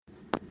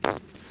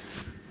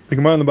The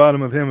Gemara on the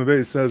bottom of Hamad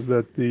Beis says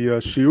that the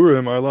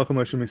shiurim are halacha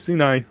l'Moshe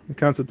Mesiini. The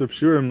concept of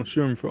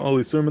shiurim for all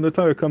Yisurim in the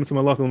Torah comes from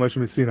halacha l'Moshe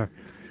Mesiini.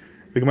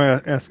 The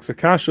Gemara asks a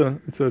kasha.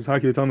 It says, "How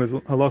can you tell me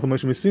halacha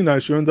l'Moshe Mesiini?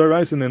 Shiurim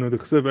daraisa nenu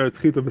d'chsev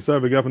eretz chita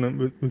v'sar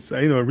v'gavna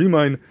v'seinu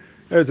rimayin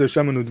eretz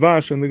Hashem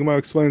udvash." And the Gemara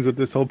explains that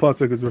this whole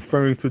pasuk is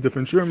referring to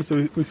different shiurim.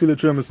 So we see the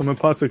shiurim is from a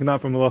pasuk,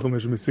 not from halacha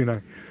l'Moshe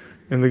Mesiini.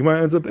 And the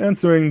Gemara ends up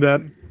answering that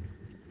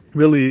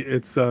really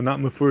it's not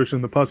mefurish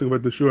in the pasuk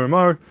about the shiurim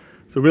are.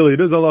 So really,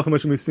 it is halacha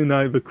Moshe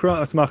Mesiini.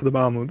 וקרא Aasmechtא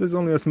בעלמא. This is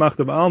only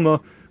Aasmechtã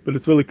בעלמא, but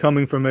it's really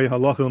coming from a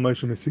halacha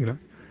Moshe Mesiini.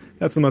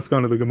 That's the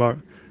maskan of the Gemara.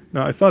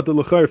 Now, I thought the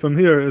lechayr from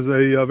here is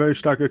a very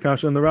stark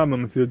kasha in the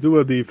Rambam. It's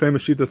Yadua, the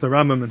famous shitas of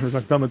Rambam in his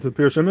Akdama to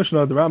Pirush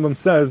Mishnah. The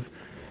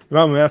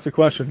Rambam asks a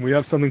question. We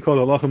have something called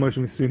halacha Moshe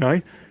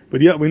Mesiini, but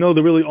yet we know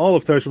that really all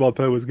of Torah Sheba'al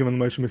Peh was given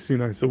Moshe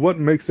Mesiini. So what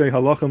makes a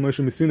halacha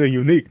Moshe Mesiini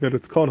unique, that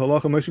it's called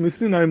halacha Moshe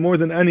Mesiini more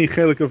than any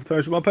chelik of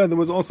Torah Sheba'al Peh that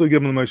was also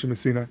given Moshe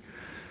Mesiini?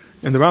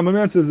 And the Rambam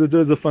answers that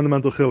there's a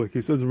fundamental chilik.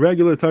 He says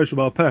regular Torah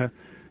Sheba'al Peh,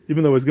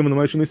 even though it was given to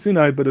Moshe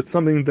Mesiini, but it's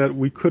something that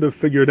we could have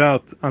figured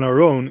out on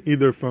our own,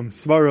 either from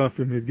Svara,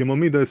 from Gimel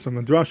Midas, from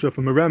a Drasha,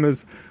 from a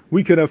Remez.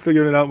 We could have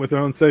figured it out with our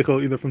own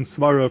seichel, either from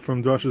Svara,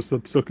 from Drasha,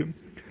 sub Psukim.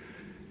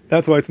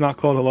 That's why it's not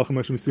called halacha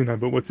Moshe Mesiini.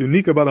 But what's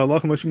unique about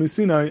halacha Moshe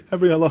Mesiini,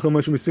 every halacha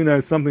Moshe Mesiini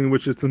is something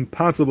which it's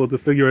impossible to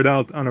figure it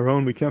out on our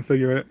own. We can't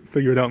figure it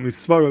out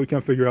misvara. We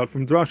can't figure it out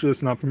from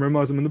drashas, not from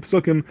Ramazim and the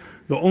Psukim.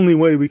 The only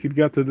way we could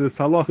get to this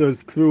halacha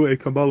is through a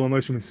Kabbalah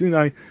Moshe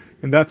Mesiini,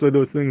 and that's why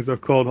those things are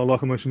called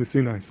halacha Moshe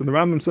Mesiini. So the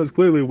Rambam says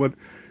clearly what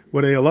a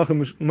halacha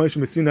Moshe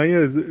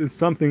Mesiini is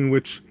something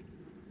which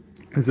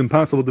is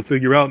impossible to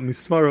figure out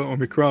misvara or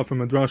mikra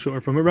from a drasha or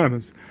from a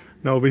remez.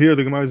 Now over here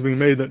the Gemara is being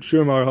made that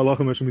shiurim are halacha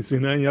Moshe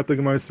Mesiini, and yet the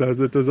Gemara says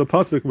that there's a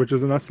pasuk which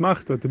is an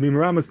Aasmechtã to be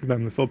meramis to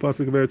them. This whole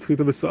pasuk of eretz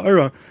chita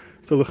v'sa'ara.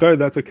 So l'chayr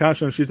that's a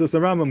kasha and shitas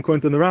Rambam.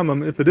 According to the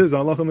Rambam, if it is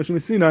halacha Moshe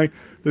Mesiini,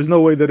 there's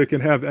no way that it can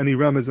have any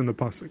remez in the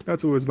pasuk.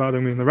 That's what was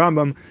bothering me in the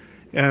Rambam.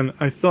 And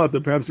I thought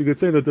that perhaps you could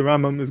say that the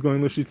Rambam is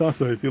going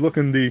l'shitasa. If you look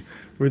in the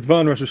Ritva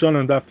and Rosh Hashanah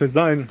and Daf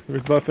Tezayin,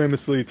 Ritva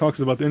famously talks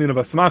about the Indian of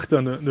Aasmechtã,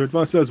 and the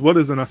Ritva says, what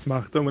is an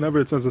Aasmechtã?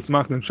 Whenever it says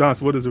Aasmechtã in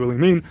Shas, what does it really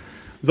mean?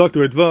 Zok the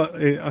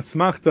Ritva,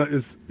 Aasmechtã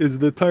is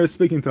the Torah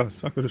speaking to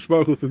us. HaKadosh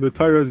Baruch Hu through the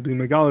Torah is being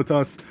megalit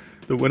us,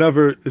 that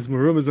whatever is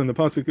merumaz in the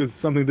pasuk is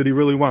something that he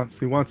really wants.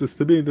 He wants us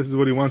to be, this is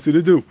what he wants you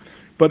to do.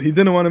 But he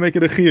didn't want to make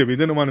it a chiyuv. He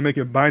didn't want to make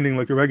it binding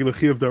like a regular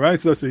chiyuv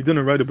daraisa, so he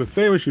didn't write it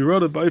beferish. He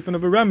wrote it by ifan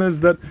of a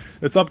remez that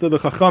it's up to the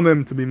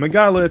chachamim to be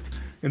megalit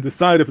and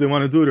decide if they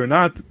want to do it or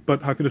not.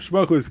 But HaKadosh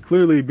Baruch Hu is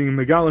clearly being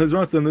megalit his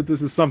ratzon that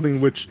this is something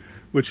which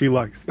he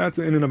likes. That's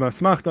in and of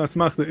Aasmechtã.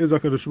 Aasmechtã is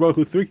HaKadosh Baruch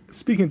Hu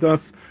speaking to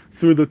us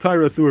through the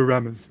Torah, through a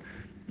remez.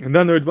 And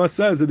then the Ritva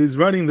says that he's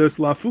writing this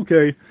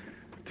lafuke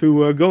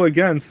to go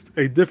against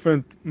a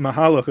different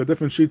mahalach, a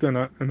different shita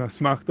in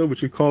Aasmechtã,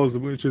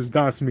 which is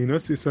das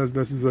minus. He says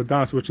this is a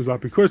das which is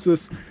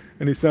apikursis,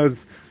 and he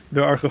says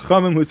there are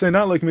chachamim who say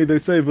not like me. They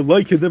say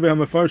v'loi kedivrei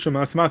hamafarshim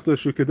Aasmechtã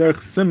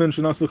shukederch simin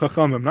shenasu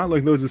chachamim. Not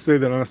like those who say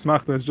that an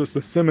Aasmechtã is just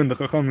a simin the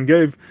chachamim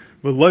gave.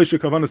 V'loi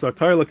shekavanas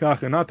atar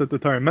lekach, and not that the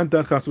Torah meant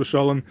that chas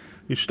v'shalom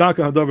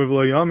yishtaka hadavar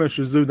v'loi yamer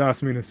shezu das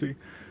minusi.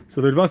 So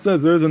the Ritva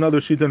says there is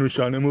another shita in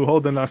Rishonim who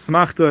hold that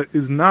Aasmechtã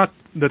is not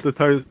that the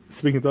Torah is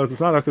speaking to us.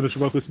 It's not HaKadosh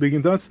Baruch Hu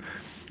speaking to us.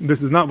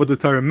 This is not what the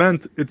Torah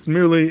meant. It's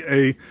merely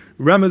a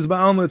remez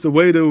ba'alma. It's a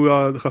way to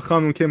the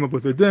Chachamim came up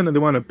with a din and they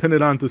want to pin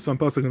it onto some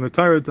pasuk in the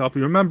Torah to help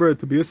you remember it,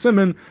 to be a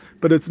siman,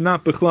 but it's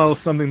not bichlal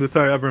something the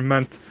Torah ever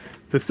meant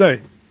to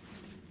say.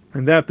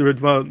 And that the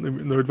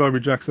Ritva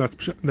rejects that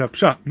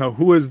pshat. Now,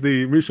 who is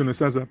the Rishon who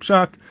says that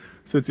pshat?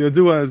 So it's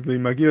Yadua, as the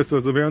Magia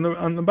says over here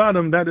on the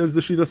bottom, that is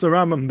the Shitas of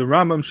Rambam. The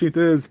Rambam sheet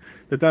is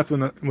that's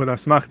what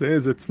Aasmechtã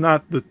is. It's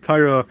not the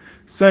Torah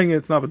saying it,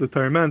 it's not what the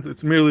Torah meant,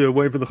 it's merely a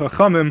way for the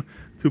Chachamim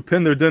to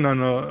pin their din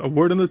on a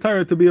word in the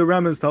Torah to be a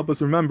remez, to help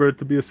us remember it,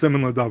 to be a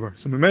siman l'davar.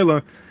 So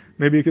Memela,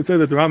 maybe you could say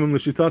that the Rambam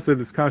l'shita said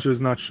this kasha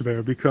is not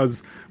shver,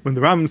 because when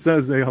the Rambam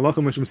says a halacha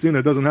Moshe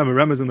Mesiini doesn't have a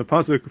remez in the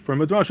pasuk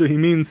from a drasha, he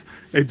means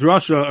a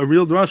drasha, a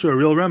real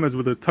remez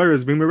with the Torah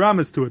is being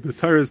meramez to it. The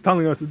Torah is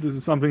telling us that this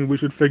is something we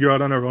should figure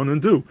out on our own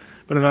and do.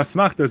 But an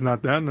Aasmechtã is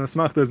not that. An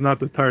Aasmechtã is not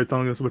the Torah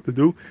telling us what to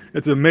do.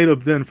 It's a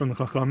made-up din from the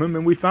Chachamim,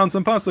 and we found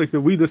some pasuk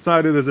that we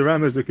decided as a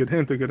remez, it could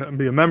hint, it could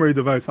be a memory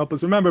device, help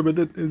us remember,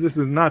 but this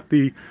is not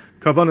the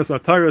kavanas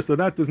atayra, so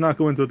that does not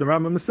go into what the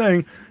Rambam is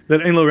saying,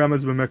 that ein lo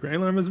remez b'mikra. Ein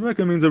lo remez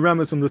b'mikra means a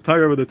remez from the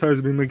Torah, where the Torah is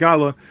being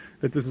megala,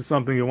 that this is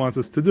something he wants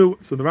us to do.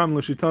 So the Rambam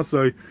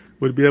l'shitasai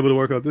would be able to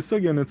work out this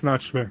sugya, and it's not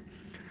shver.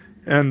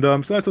 And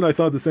so that's what I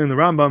thought to say in the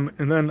Rambam.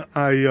 And then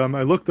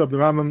I looked up the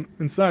Rambam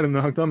inside in the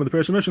Hakdama of the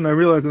Pirush Mishnah, and I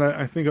realized that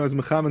I think I was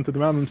mechavan to the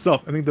Rambam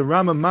himself. I think the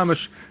Rambam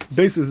mamash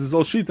bases his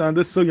whole shita on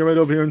this sugya right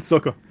over here in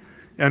Succah.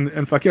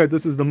 And fakir,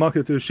 this is the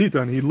makkah to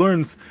Shita, and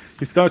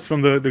he starts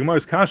from the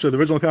Gemara's kasha, the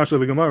original kasha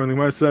of the Gemara, and the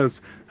Gemara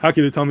says, How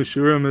can you tell me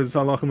Shurim is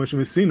halacha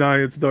Moshe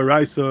Sinai? It's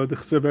Daraisa, the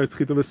Chsev Eretz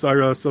Chita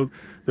V'Sara. So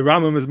the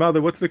Rambam is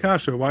mother. What's the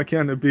kasha? Why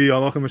can't it be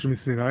halacha Moshe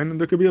Sinai? And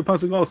there could be a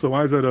pasuk also.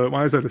 Why is that a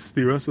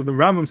stira? So the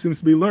Rambam seems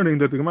to be learning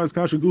that the Gemara's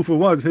kasha gufa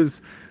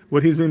was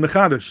what he's being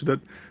mechadish.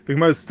 That the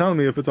Gemara is telling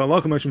me if it's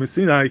halacha Moshe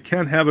Sinai, it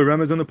can't have a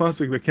remez in the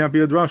pasuk. There can't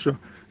be a drasha.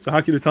 So how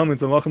can you tell me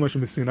it's halacha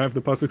Moshe Sinai if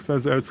the pasuk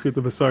says Eretz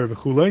Chita V'Sara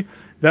v'chulei?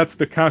 That's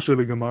the kasha of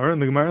the Gemara,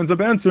 and the Gemara ends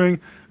up answering,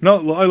 no,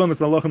 la'olam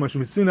it's halacha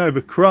Moshe Sinai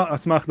v'kra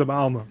Asmechtã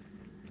ba'almã.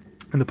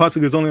 And the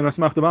pasuk is only an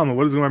Asmechtã ba'almã.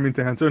 What does the Gemara mean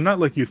to answer? Not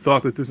like you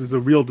thought that this is a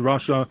real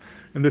drasha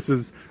and this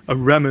is a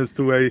remez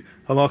to a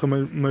halacha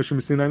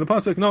Moshe Sinai in the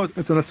pasuk. No,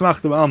 it's an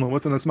Asmechtã ba'almã.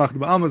 What's an Asmechtã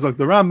ba'almã? Is like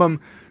the Rambam.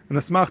 An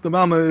Asmechtã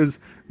ba'almã is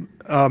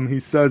he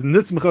says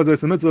nismcha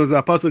zeh mitzvah is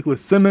a pasuk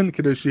l'simin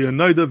k'deshi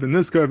anoida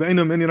v'niskar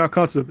v'einam inyan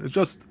hakasav. It's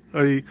just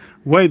a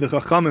way the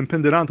Chachamim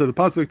pinned it onto the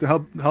pasuk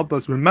to help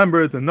us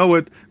remember it and know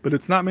it, but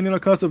it's not minyan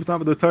hakasav. It's not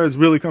what the Torah is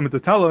really coming to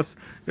tell us.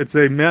 It's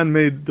a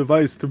man-made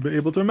device to be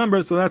able to remember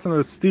it. So that's not a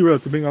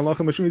stira to being halacha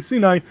Moshe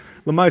Sinai.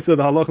 L'maisa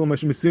the halacha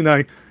Moshe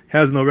Sinai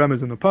has no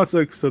remez in the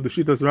pasuk. So the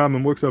Shitas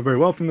Rambam works out very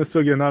well from this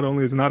sugya. Not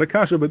only is it not a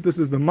kasha, but this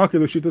is the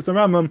makir of Shitas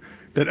Rambam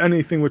that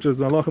anything which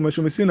is halacha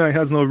Moshe Sinai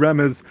has no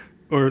remez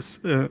or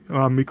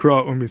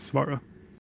mikra or misvara.